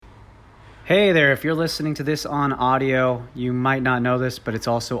Hey there, if you're listening to this on audio, you might not know this, but it's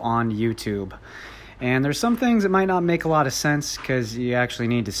also on YouTube. And there's some things that might not make a lot of sense because you actually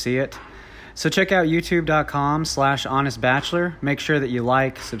need to see it. So check out youtube.com/honestbachelor. Make sure that you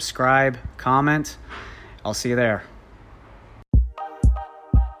like, subscribe, comment. I'll see you there.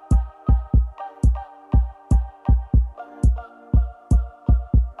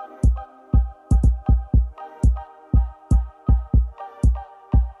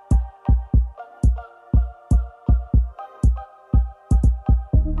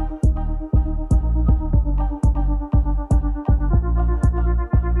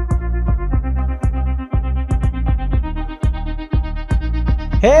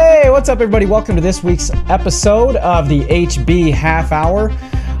 Hey, what's up everybody? Welcome to this week's episode of the HB Half Hour.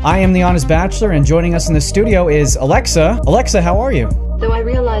 I am the Honest Bachelor, and joining us in the studio is Alexa. Alexa, how are you? Though I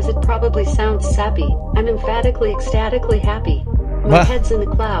realize it probably sounds sappy, I'm emphatically, ecstatically happy. My head's in the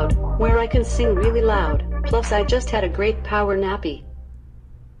cloud, where I can sing really loud. Plus, I just had a great power nappy.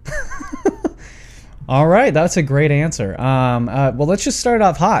 All right, that's a great answer. Well, let's just start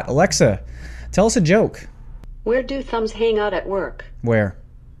off hot. Alexa, tell us a joke. Where do thumbs hang out at work? Where?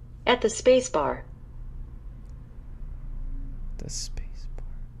 At the space bar. The space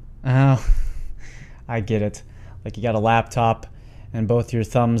bar. Oh, I get it. Like you got a laptop and both your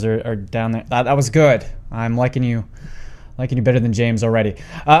thumbs are down there. That was good. I'm liking you better than James already.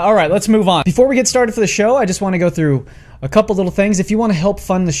 All right, let's move on. Before we get started for the show, I just want to go through a couple little things. If you want to help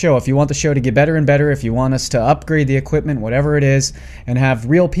fund the show, if you want the show to get better and better, if you want us to upgrade the equipment, whatever it is, and have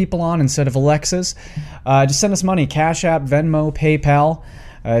real people on instead of Alexas, just send us money. Cash App, Venmo, PayPal.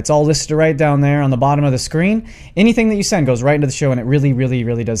 It's all listed right down there on the bottom of the screen. Anything that you send goes right into the show, and it really, really,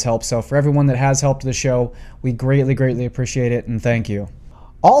 really does help. So for everyone that has helped the show, we greatly, greatly appreciate it, and thank you.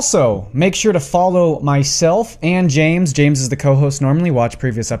 Also, make sure to follow myself and James. James is the co-host normally. Watch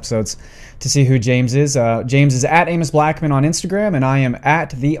previous episodes to see who James is. James is at Amos Blackman on Instagram, and I am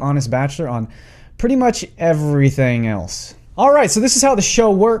at The Honest Bachelor on pretty much everything else. All right, so this is how the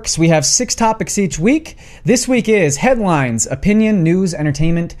show works. We have 6 topics each week. This week is headlines, opinion, news,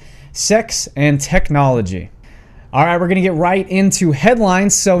 entertainment, sex, and technology. All right, we're going to get right into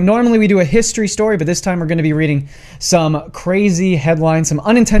headlines. So normally we do a history story, but this time we're going to be reading some crazy headlines, some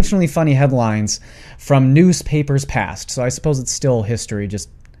unintentionally funny headlines from newspapers past. So I suppose it's still history, just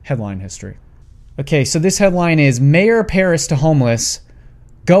headline history. Okay, so this headline is, Mayor Paris to homeless,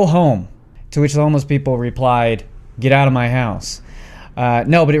 go home. To which the homeless people replied, get out of my house.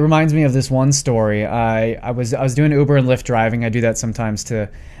 No, but it reminds me of this one story. I was doing Uber and Lyft driving. I do that sometimes to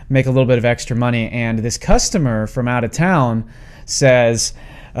make a little bit of extra money, and this customer from out of town says,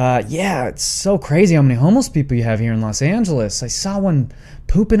 yeah, it's so crazy how many homeless people you have here in Los Angeles. I saw one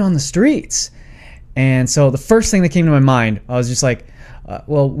pooping on the streets. And so the first thing that came to my mind, I was just like,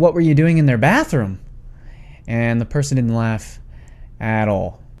 well, what were you doing in their bathroom? And the person didn't laugh at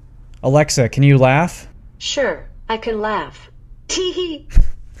all. Alexa, can you laugh? Sure, I can laugh. Tee-hee.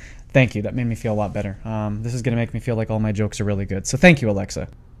 Thank you. That made me feel a lot better. This is going to make me feel like all my jokes are really good. So thank you, Alexa.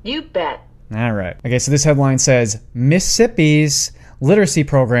 You bet. All right. Okay, so this headline says, Mississippi's literacy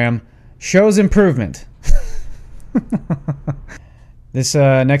program shows improvement. This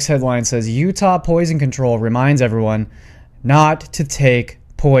next headline says, Utah poison control reminds everyone not to take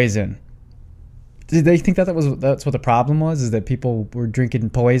poison. Did they think that's what the problem was? Is that people were drinking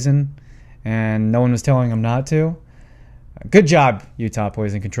poison and no one was telling them not to? Good job, Utah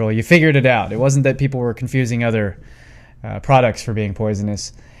poison control. You figured it out. It wasn't that people were confusing other products for being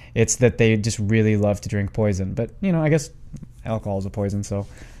poisonous. It's that they just really love to drink poison. But, I guess alcohol is a poison, so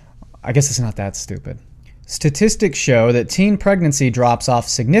I guess it's not that stupid. Statistics show that teen pregnancy drops off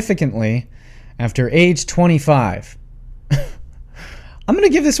significantly after age 25. I'm going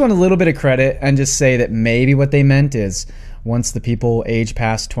to give this one a little bit of credit and just say that maybe what they meant is once the people age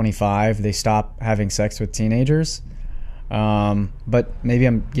past 25, they stop having sex with teenagers. But maybe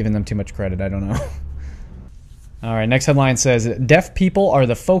I'm giving them too much credit. I don't know. All right, next headline says, deaf people are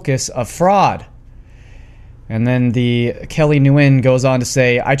the focus of fraud. And then the Kelly Nguyen goes on to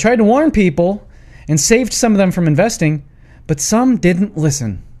say, I tried to warn people and saved some of them from investing, but some didn't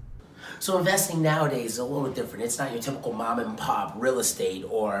listen. So investing nowadays is a little different. It's not your typical mom and pop real estate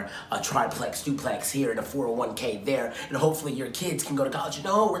or a triplex, duplex here and a 401k there, and hopefully your kids can go to college.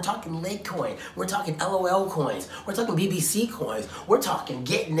 No, we're talking Litecoin. We're talking LOL coins. We're talking BBC coins. We're talking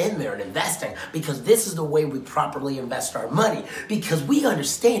getting in there and investing, because this is the way we properly invest our money, because we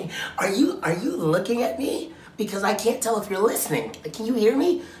understand. Are you looking at me? Because I can't tell if you're listening. Can you hear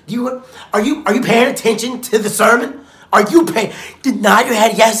me? Are you paying attention to the sermon? Are you paying? Nod your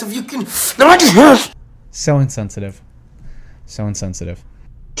head yes if you can. Nod your head. So insensitive. So insensitive.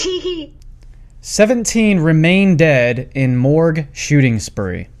 Tee-hee. 17 remain dead in morgue shooting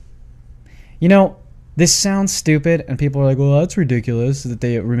spree. You know, this sounds stupid, and people are like, well, that's ridiculous that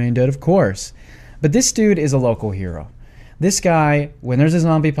they remain dead, of course. But this dude is a local hero. This guy, when there's a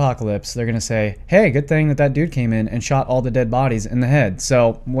zombie apocalypse, they're going to say, hey, good thing that dude came in and shot all the dead bodies in the head.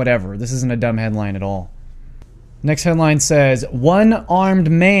 So, whatever. This isn't a dumb headline at all. Next headline says,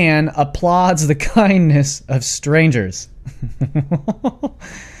 one-armed man applauds the kindness of strangers.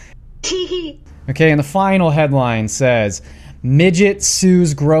 Okay, and the final headline says, midget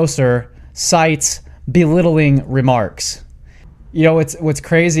sues grocer, cites belittling remarks. You know, what's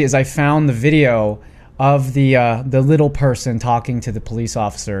crazy is I found the video of the little person talking to the police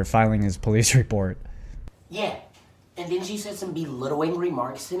officer filing his police report. Yeah, and then she said some belittling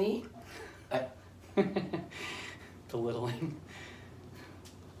remarks to me. Belittling.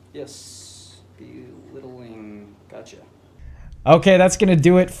 Yes, belittling. Gotcha. Okay, that's going to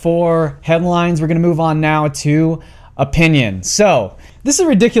do it for headlines. We're going to move on now to opinion. So, this is a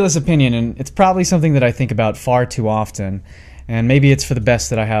ridiculous opinion, and it's probably something that I think about far too often. And maybe it's for the best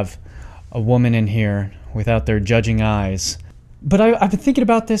that I have a woman in here without their judging eyes. But I've been thinking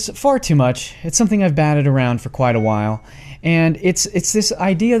about this far too much. It's something I've batted around for quite a while. And it's this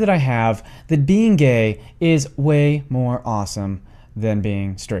idea that I have that being gay is way more awesome than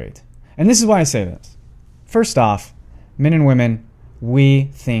being straight. And this is why I say this. First off, men and women, we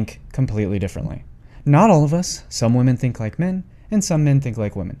think completely differently. Not all of us. Some women think like men, and some men think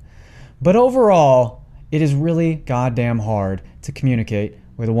like women. But overall, it is really goddamn hard to communicate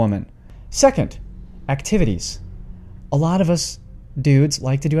with a woman. Second, activities. A lot of us dudes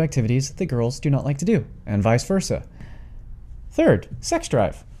like to do activities that girls do not like to do, and vice versa. Third, sex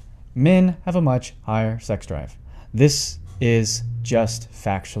drive. Men have a much higher sex drive. This is just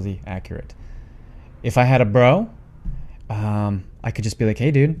factually accurate. If I had a bro, I could just be like,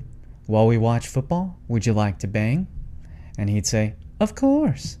 hey dude, while we watch football, would you like to bang? And he'd say, of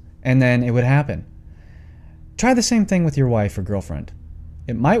course. And then it would happen. Try the same thing with your wife or girlfriend.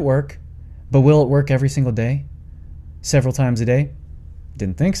 It might work, but will it work every single day? Several times a day?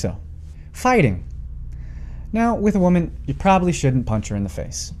 Didn't think so. Fighting. Now, with a woman, you probably shouldn't punch her in the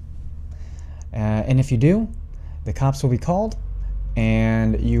face. And if you do, the cops will be called,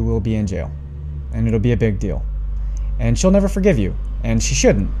 and you will be in jail. And it'll be a big deal. And she'll never forgive you, and she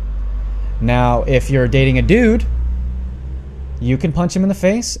shouldn't. Now, if you're dating a dude, you can punch him in the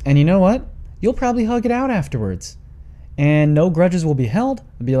face, and you know what? You'll probably hug it out afterwards. And no grudges will be held.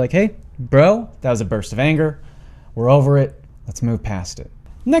 It'll be like, hey, bro, that was a burst of anger. We're over it. Let's move past it.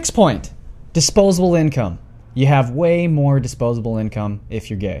 Next point, disposable income. You have way more disposable income if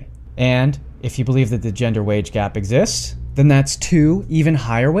you're gay. And if you believe that the gender wage gap exists, then that's 2 even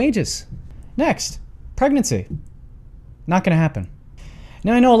higher wages. Next, pregnancy. Not going to happen.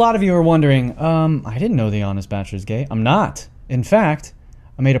 Now, I know a lot of you are wondering, I didn't know the Honest Bachelor's gay. I'm not. In fact,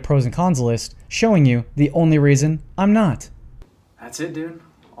 I made a pros and cons list showing you the only reason I'm not. That's it, dude.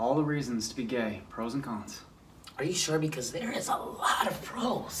 All the reasons to be gay. Pros and cons. Are you sure? Because there is a lot of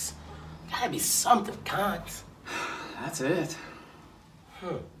pros. Gotta be something cons. That's it.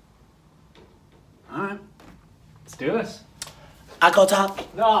 Alright. Let's do this. I go top.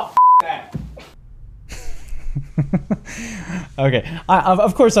 No, that. Okay.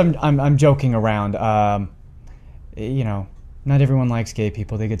 Of course, I'm joking around. You know, not everyone likes gay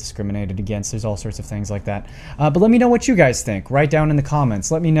people. They get discriminated against. There's all sorts of things like that. But let me know what you guys think. Write down in the comments.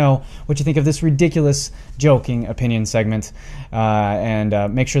 Let me know what you think of this ridiculous joking opinion segment.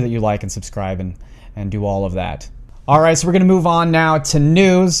 And make sure that you like and subscribe and do all of that. All right, so we're going to move on now to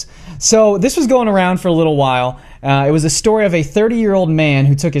news. So this was going around for a little while. It was a story of a 30-year-old man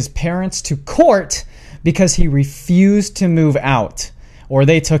who took his parents to court because he refused to move out. Or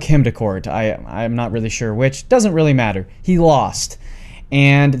they took him to court. I'm not really sure which. Doesn't really matter. He lost.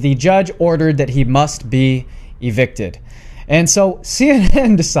 And the judge ordered that he must be evicted. And so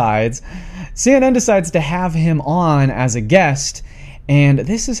CNN decides to have him on as a guest. And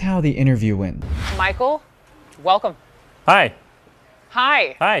this is how the interview went. Michael, welcome. Hi.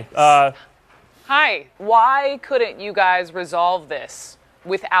 Hi. Hi. Hi. Why couldn't you guys resolve this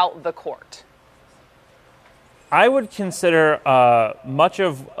without the court? I would consider much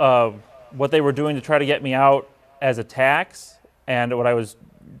of what they were doing to try to get me out as a tax, and what I was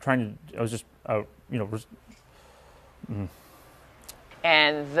trying to, I was just,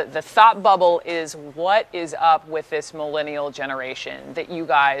 And the thought bubble is, what is up with this millennial generation that you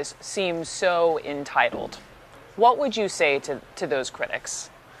guys seem so entitled? What would you say to those critics?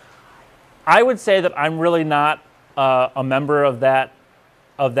 I would say that I'm really not a member of that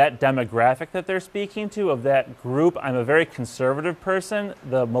of that demographic that they're speaking to, of that group. I'm a very conservative person.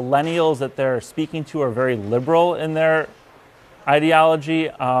 The millennials that they're speaking to are very liberal in their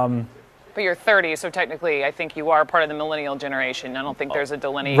ideology. But you're 30, so technically I think you are part of the millennial generation. I don't think there's a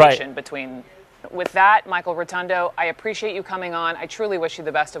delineation between... With that, Michael Rotundo, I appreciate you coming on. I truly wish you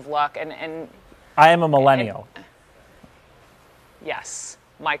the best of luck. And I am a millennial. Yes.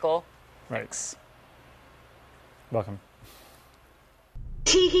 Michael, right. Thanks. Welcome.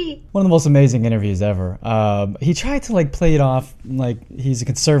 One of the most amazing interviews ever. He tried to play it off like he's a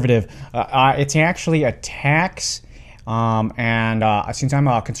conservative. It's actually a tax. Since I'm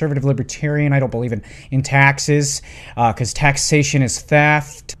a conservative libertarian, I don't believe in taxes because taxation is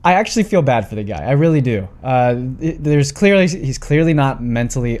theft. I actually feel bad for the guy. I really do. He's clearly not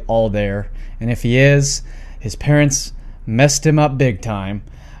mentally all there, and if he is, his parents messed him up big time.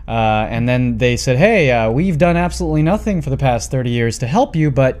 And then they said, hey, we've done absolutely nothing for the past 30 years to help you,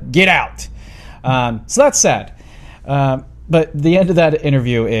 but get out. So that's sad. But the end of that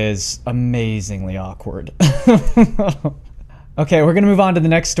interview is amazingly awkward. Okay, we're going to move on to the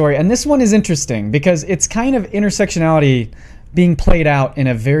next story. And this one is interesting because it's kind of intersectionality being played out in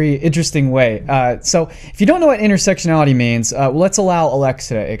a very interesting way. So if you don't know what intersectionality means, let's allow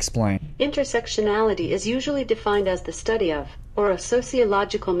Alexa to explain. Intersectionality is usually defined as the study of, or a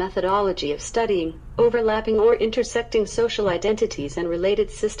sociological methodology of studying, overlapping or intersecting social identities and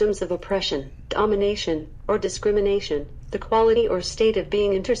related systems of oppression, domination, or discrimination. The quality or state of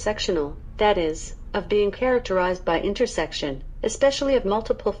being intersectional, that is, of being characterized by intersection, especially of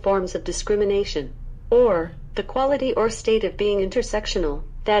multiple forms of discrimination. Or, the quality or state of being intersectional,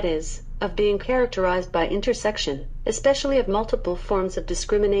 that is, of being characterized by intersection, especially of multiple forms of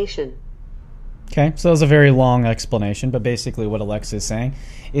discrimination. Okay, so that was a very long explanation, but basically what Alexa is saying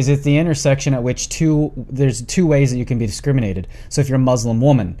is it's the intersection at which there's two ways that you can be discriminated. So if you're a Muslim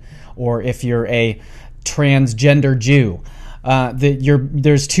woman, or if you're a transgender Jew,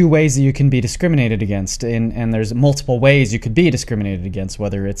 there's two ways that you can be discriminated against, and there's multiple ways you could be discriminated against,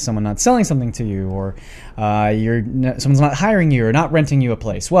 whether it's someone not selling something to you, or someone's not hiring you, or not renting you a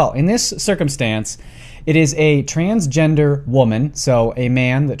place. Well, in this circumstance, it is a transgender woman, so a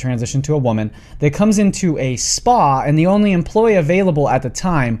man that transitioned to a woman, that comes into a spa, and the only employee available at the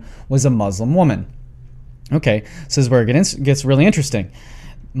time was a Muslim woman. Okay, so this is where it gets really interesting.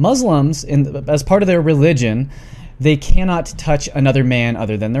 Muslims, as part of their religion, they cannot touch another man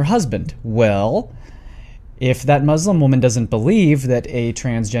other than their husband. Well, if that Muslim woman doesn't believe that a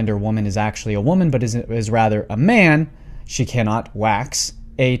transgender woman is actually a woman but is rather a man, she cannot wax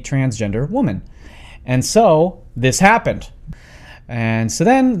a transgender woman. And so this happened. And so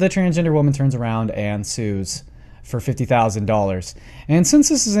then the transgender woman turns around and sues for $50,000. And since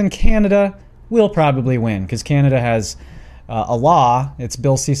this is in Canada, we'll probably win because Canada has a law, it's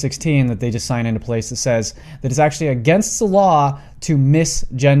Bill C-16, that they just signed into place that says that it's actually against the law to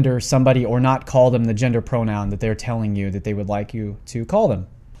misgender somebody or not call them the gender pronoun that they're telling you that they would like you to call them.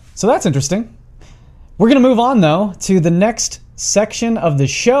 So that's interesting. We're going to move on, though, to the next section of the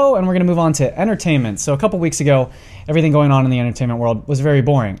show, and we're going to move on to entertainment. So a couple weeks ago, everything going on in the entertainment world was very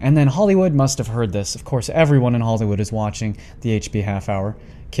boring. And then Hollywood must have heard this. Of course, everyone in Hollywood is watching the HB Half Hour.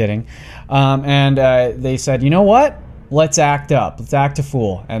 Kidding. And they said, you know what? Let's act up. Let's act a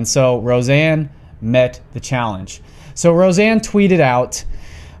fool. And so Roseanne met the challenge. So Roseanne tweeted out,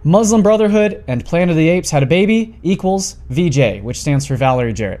 Muslim Brotherhood and Planet of the Apes had a baby equals VJ, which stands for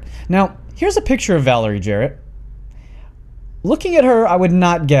Valerie Jarrett. Now, here's a picture of Valerie Jarrett. Looking at her, I would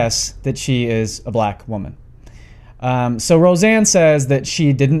not guess that she is a black woman. So Roseanne says that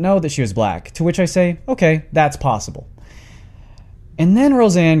she didn't know that she was black, to which I say, okay, that's possible. And then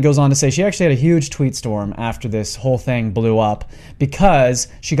Roseanne goes on to say she actually had a huge tweet storm after this whole thing blew up because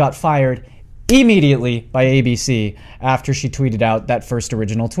she got fired immediately by ABC after she tweeted out that first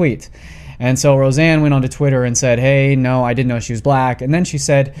original tweet. And so Roseanne went onto Twitter and said, hey, no, I didn't know she was black. And then she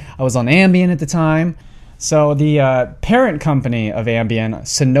said, I was on Ambien at the time. So the parent company of Ambien,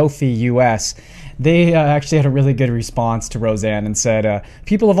 Sanofi US, they actually had a really good response to Roseanne and said,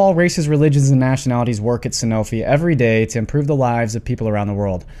 people of all races, religions, and nationalities work at Sanofi every day to improve the lives of people around the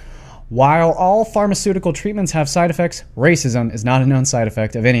world. While all pharmaceutical treatments have side effects, racism is not a known side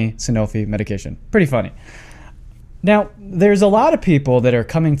effect of any Sanofi medication. Pretty funny. Now, there's a lot of people that are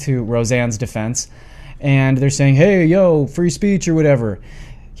coming to Roseanne's defense, and they're saying, hey, yo, free speech or whatever.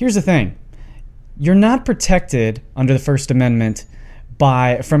 Here's the thing. You're not protected under the First Amendment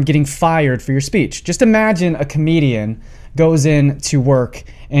from getting fired for your speech. Just imagine a comedian goes in to work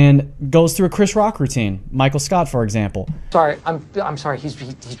and goes through a Chris Rock routine. Michael Scott, for example. Sorry, I'm sorry. He's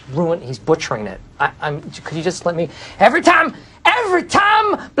ruined. He's butchering it. Could you just let me? Every time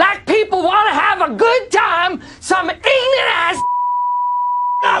black people want to have a good time, some ignorant ass.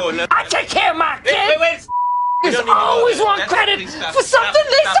 I take care of my kids. Wait. Always want credit for something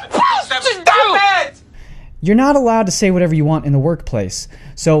they're supposed to do. You're not allowed to say whatever you want in the workplace.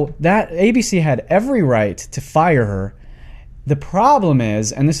 So that ABC had every right to fire her. The problem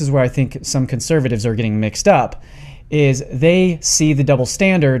is, and this is where I think some conservatives are getting mixed up, is they see the double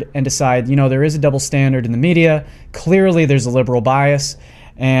standard and decide, there is a double standard in the media. Clearly there's a liberal bias.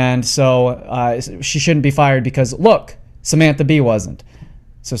 And so she shouldn't be fired because, look, Samantha Bee wasn't.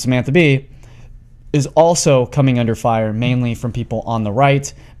 So Samantha Bee is also coming under fire, mainly from people on the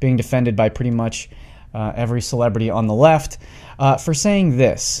right, being defended by pretty much every celebrity on the left, for saying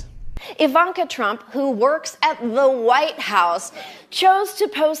this. Ivanka Trump, who works at the White House, chose to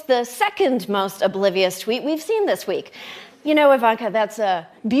post the second most oblivious tweet we've seen this week. Ivanka, that's a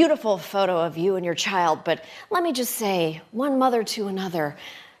beautiful photo of you and your child, but let me just say, one mother to another,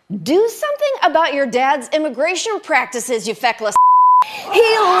 do something about your dad's immigration practices, you feckless. He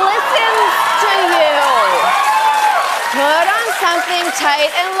listens to you. Put on something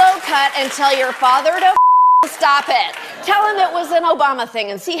tight and low cut and tell your father to stop it. Tell him it was an Obama thing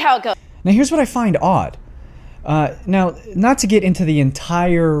and see how it goes. Now, here's what I find odd. Now, not to get into the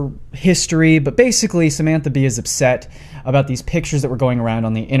entire history, but basically Samantha Bee is upset about these pictures that were going around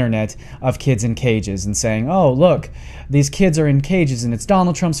on the internet of kids in cages and saying, oh, look, these kids are in cages and it's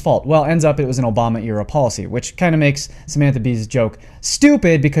Donald Trump's fault. Well, ends up it was an Obama-era policy, which kind of makes Samantha Bee's joke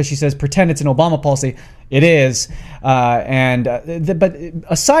stupid because she says, pretend it's an Obama policy. It is. But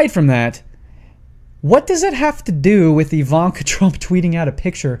aside from that, what does it have to do with Ivanka Trump tweeting out a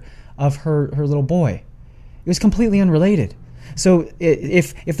picture of her little boy? It was completely unrelated. So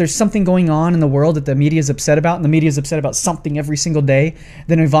if there's something going on in the world that the media is upset about, and the media is upset about something every single day,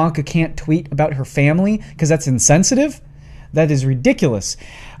 then Ivanka can't tweet about her family because that's insensitive? That is ridiculous.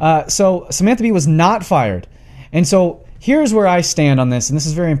 So Samantha Bee was not fired. And so here's where I stand on this, and this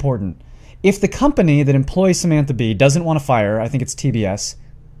is very important. If the company that employs Samantha Bee doesn't want to fire her, I think it's TBS,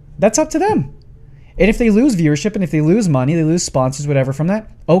 that's up to them. And if they lose viewership and if they lose money, they lose sponsors, whatever from that,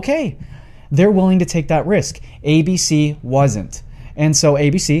 okay. They're willing to take that risk. ABC wasn't. And so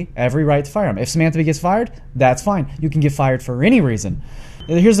ABC, every right to fire him. If Samantha Bee gets fired, that's fine. You can get fired for any reason.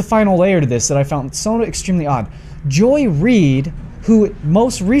 Here's the final layer to this that I found so extremely odd. Joy Reid, who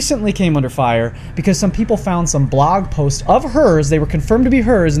most recently came under fire because some people found some blog posts of hers, they were confirmed to be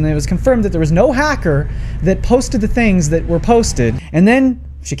hers, and it was confirmed that there was no hacker that posted the things that were posted, and then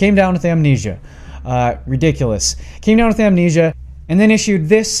she came down with amnesia. Ridiculous. Came down with amnesia, and then issued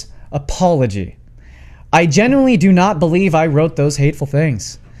this apology. I genuinely do not believe I wrote those hateful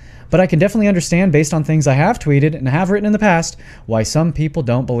things, but I can definitely understand, based on things I have tweeted and have written in the past, why some people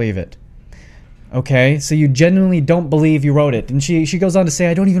don't believe it. Okay, so you genuinely don't believe you wrote it. And she goes on to say,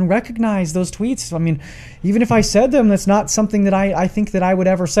 I don't even recognize those tweets. I mean, even if I said them, that's not something that I think that I would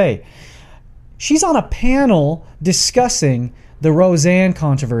ever say. She's on a panel discussing the Roseanne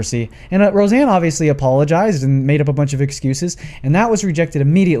controversy. And Roseanne obviously apologized and made up a bunch of excuses, and that was rejected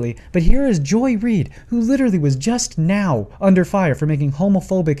immediately. But here is Joy Reid, who literally was just now under fire for making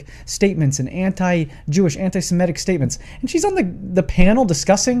homophobic statements and anti-Jewish, anti-Semitic statements. And she's on the panel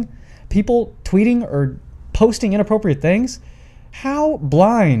discussing people tweeting or posting inappropriate things. How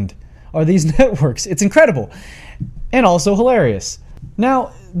blind are these networks? It's incredible. And also hilarious.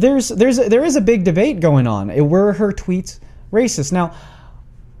 Now, there is a big debate going on. Were her tweets racist? Now,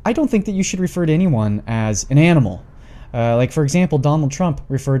 I don't think that you should refer to anyone as an animal. Like, for example, Donald Trump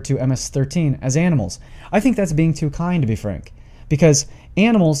referred to MS-13 as animals. I think that's being too kind, to be frank, because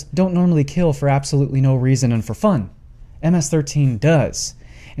animals don't normally kill for absolutely no reason and for fun. MS-13 does.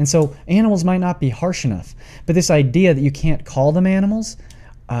 And so animals might not be harsh enough. But this idea that you can't call them animals,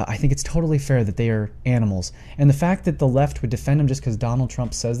 I think it's totally fair that they are animals. And the fact that the left would defend them just because Donald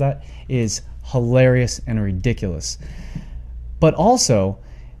Trump says that is hilarious and ridiculous. But also,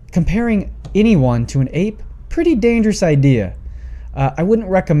 comparing anyone to an ape, pretty dangerous idea. I wouldn't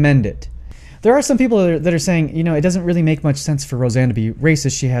recommend it. There are some people that are saying, it doesn't really make much sense for Roseanne to be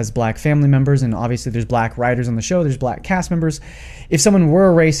racist. She has black family members, and obviously there's black writers on the show, there's black cast members. If someone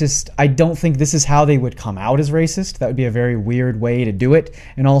were a racist, I don't think this is how they would come out as racist. That would be a very weird way to do it.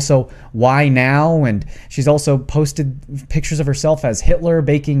 And also, why now? And she's also posted pictures of herself as Hitler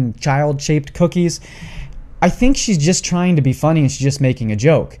baking child-shaped cookies. I think she's just trying to be funny and she's just making a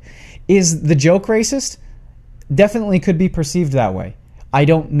joke. Is the joke racist? Definitely could be perceived that way. I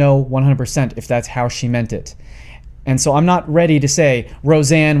don't know 100% if that's how she meant it. And so I'm not ready to say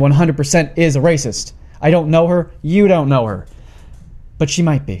Roseanne 100% is a racist. I don't know her. You don't know her. But she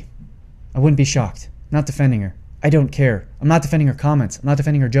might be. I wouldn't be shocked. I'm not defending her. I don't care. I'm not defending her comments. I'm not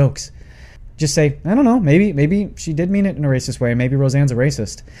defending her jokes. Just say, I don't know, maybe she did mean it in a racist way. Maybe Roseanne's a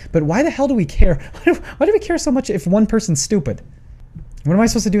racist. But why the hell do we care? Why do we care so much if one person's stupid? What am I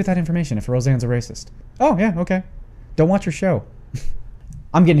supposed to do with that information if Roseanne's a racist? Oh, yeah, okay. Don't watch her show.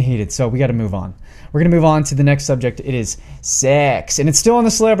 I'm getting heated, so we got to move on. We're going to move on to the next subject. It is sex. And it's still in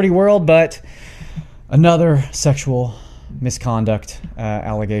the celebrity world, but another sexual misconduct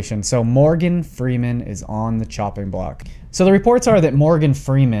allegation. So Morgan Freeman is on the chopping block. So the reports are that Morgan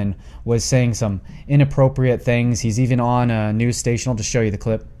Freeman was saying some inappropriate things. He's even on a news station. I'll just show you the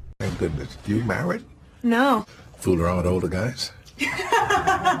clip. Thank goodness. You married? No. Fool around with older guys?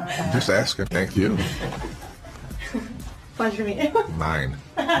 Just ask her. Thank you. Pleasure to meet you. Mine.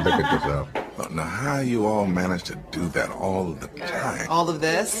 Look at yourself. Now, how you all manage to do that all the time? All of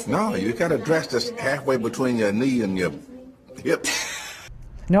this? No, you got to dress just halfway between your knee and your hip.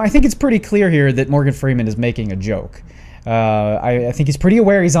 Now, I think it's pretty clear here that Morgan Freeman is making a joke. I think he's pretty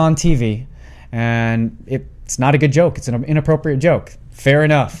aware he's on TV, and it's not a good joke. It's an inappropriate joke. Fair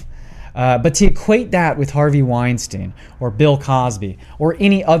enough. But to equate that with Harvey Weinstein or Bill Cosby or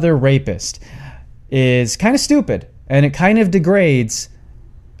any other rapist is kind of stupid, and it kind of degrades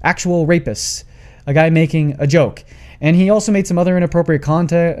actual rapists, a guy making a joke. And he also made some other inappropriate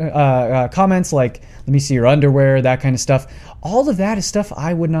comments like, let me see your underwear, that kind of stuff. All of that is stuff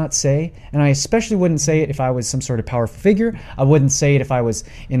I would not say, and I especially wouldn't say it if I was some sort of powerful figure. I wouldn't say it if I was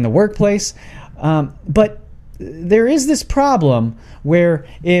in the workplace. But there is this problem where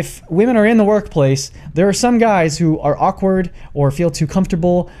if women are in the workplace, there are some guys who are awkward or feel too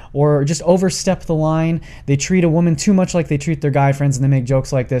comfortable or just overstep the line. They treat a woman too much like they treat their guy friends, and they make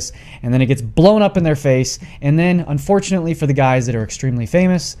jokes like this, and then it gets blown up in their face. And then, unfortunately for the guys that are extremely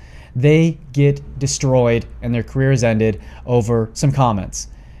famous, they get destroyed and their careers ended over some comments.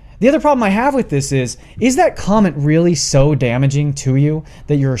 The other problem I have with this is that comment really so damaging to you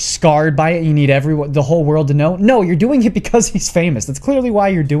that you're scarred by it and you need the whole world to know? No, you're doing it because he's famous. That's clearly why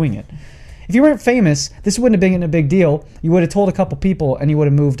you're doing it. If you weren't famous, this wouldn't have been a big deal. You would have told a couple people and you would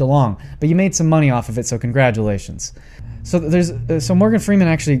have moved along. But you made some money off of it, so congratulations. So Morgan Freeman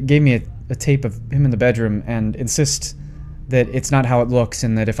actually gave me a tape of him in the bedroom and insists that it's not how it looks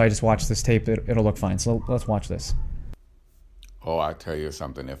and that if I just watch this tape, it'll look fine. So let's watch this. Oh, I tell you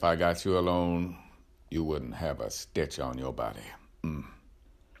something. If I got you alone, you wouldn't have a stitch on your body.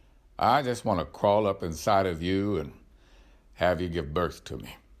 I just want to crawl up inside of you and have you give birth to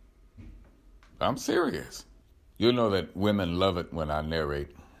me. I'm serious. You know that women love it when I narrate.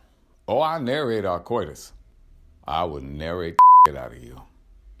 Oh, I narrate our coitus. I would narrate the out of you.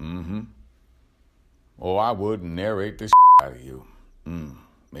 Oh, I would narrate the out of you.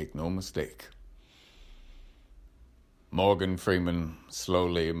 Make no mistake. Morgan Freeman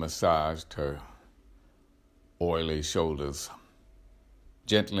slowly massaged her oily shoulders,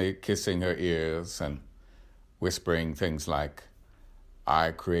 gently kissing her ears and whispering things like,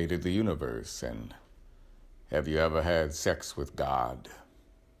 I created the universe, and have you ever had sex with God?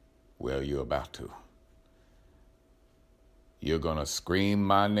 Well, you're about to. You're gonna scream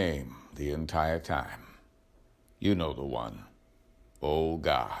my name the entire time. You know the one. Oh,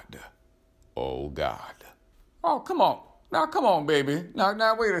 God. Oh, God. Oh, come on. Now, come on, baby.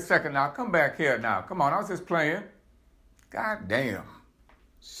 Now, wait a second now. Come back here now. Come on, I was just playing. God damn.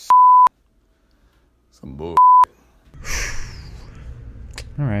 Some bull.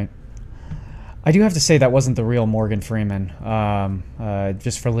 All right. I do have to say that wasn't the real Morgan Freeman,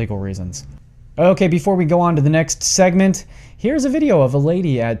 just for legal reasons. Okay, before we go on to the next segment, here's a video of a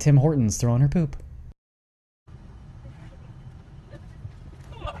lady at Tim Hortons throwing her poop.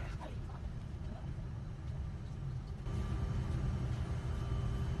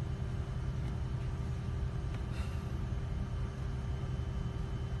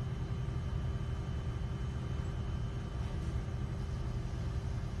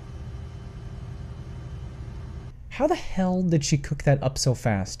 How the hell did she cook that up so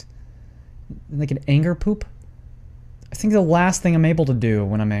fast? Like an anger poop? I think the last thing I'm able to do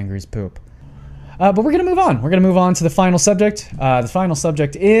when I'm angry is poop. But we're going to move on. We're going to move on to the final subject. The final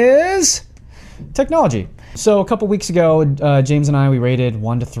subject is technology. So a couple weeks ago, James and I, we rated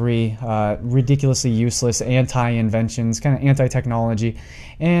 1 to 3 ridiculously useless anti-inventions, kind of anti-technology.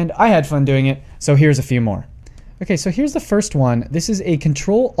 And I had fun doing it, so here's a few more. Okay, so here's the first one. This is a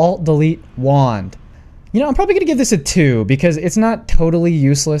Control-Alt-Delete wand. You know, I'm probably going to give this a 2 because it's not totally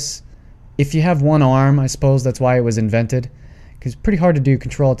useless. If you have one arm, I suppose that's why it was invented. because it's pretty hard to do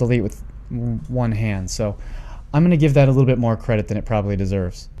Control-Alt-Delete with one hand. So I'm going to give that a little bit more credit than it probably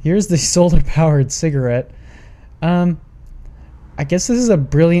deserves. Here's the solar-powered cigarette. I guess this is a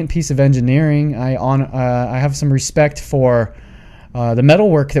brilliant piece of engineering. I have some respect for the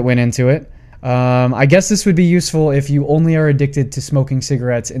metalwork that went into it. I guess this would be useful if you only are addicted to smoking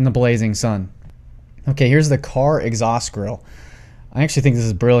cigarettes in the blazing sun. Okay, here's the car exhaust grill. I actually think this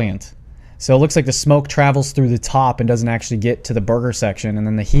is brilliant. So it looks like the smoke travels through the top and doesn't actually get to the burger section, and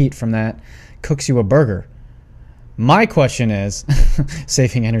then the heat from that cooks you a burger. My question is,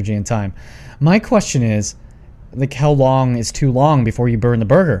 saving energy and time, my question is, like, how long is too long before you burn the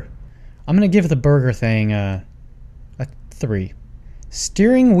burger? I'm going to give the burger thing a 3.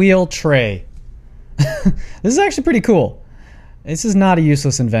 Steering wheel tray. This is actually pretty cool. This is not a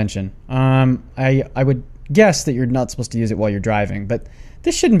useless invention. I would guess that you're not supposed to use it while you're driving, but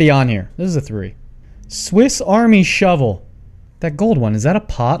this shouldn't be on here. This is a 3. Swiss Army shovel. That gold one, is that a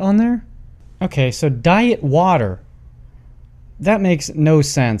pot on there? Okay, so diet water. That makes no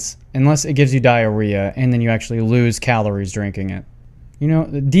sense unless it gives you diarrhea and then you actually lose calories drinking it. You know,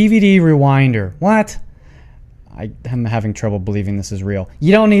 the DVD rewinder. What? I am having trouble believing this is real.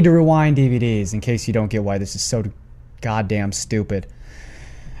 You don't need to rewind DVDs, in case you don't get why this is so goddamn stupid.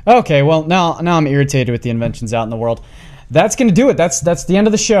 Okay, well, now I'm irritated with the inventions out in the world. That's going to do it. That's the end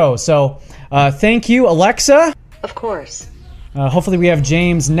of the show. So, thank you, Alexa. Of course. Hopefully we have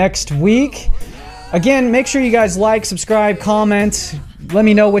James next week. Again, make sure you guys like, subscribe, comment. Let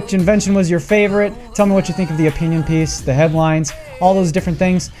me know which invention was your favorite. Tell me what you think of the opinion piece, the headlines, all those different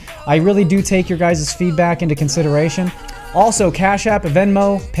things. I really do take your guys' feedback into consideration. Also, Cash App,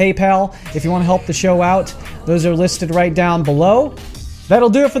 Venmo, PayPal, if you want to help the show out. Those are listed right down below. That'll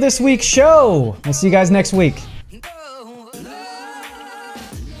do it for this week's show. We'll see you guys next week.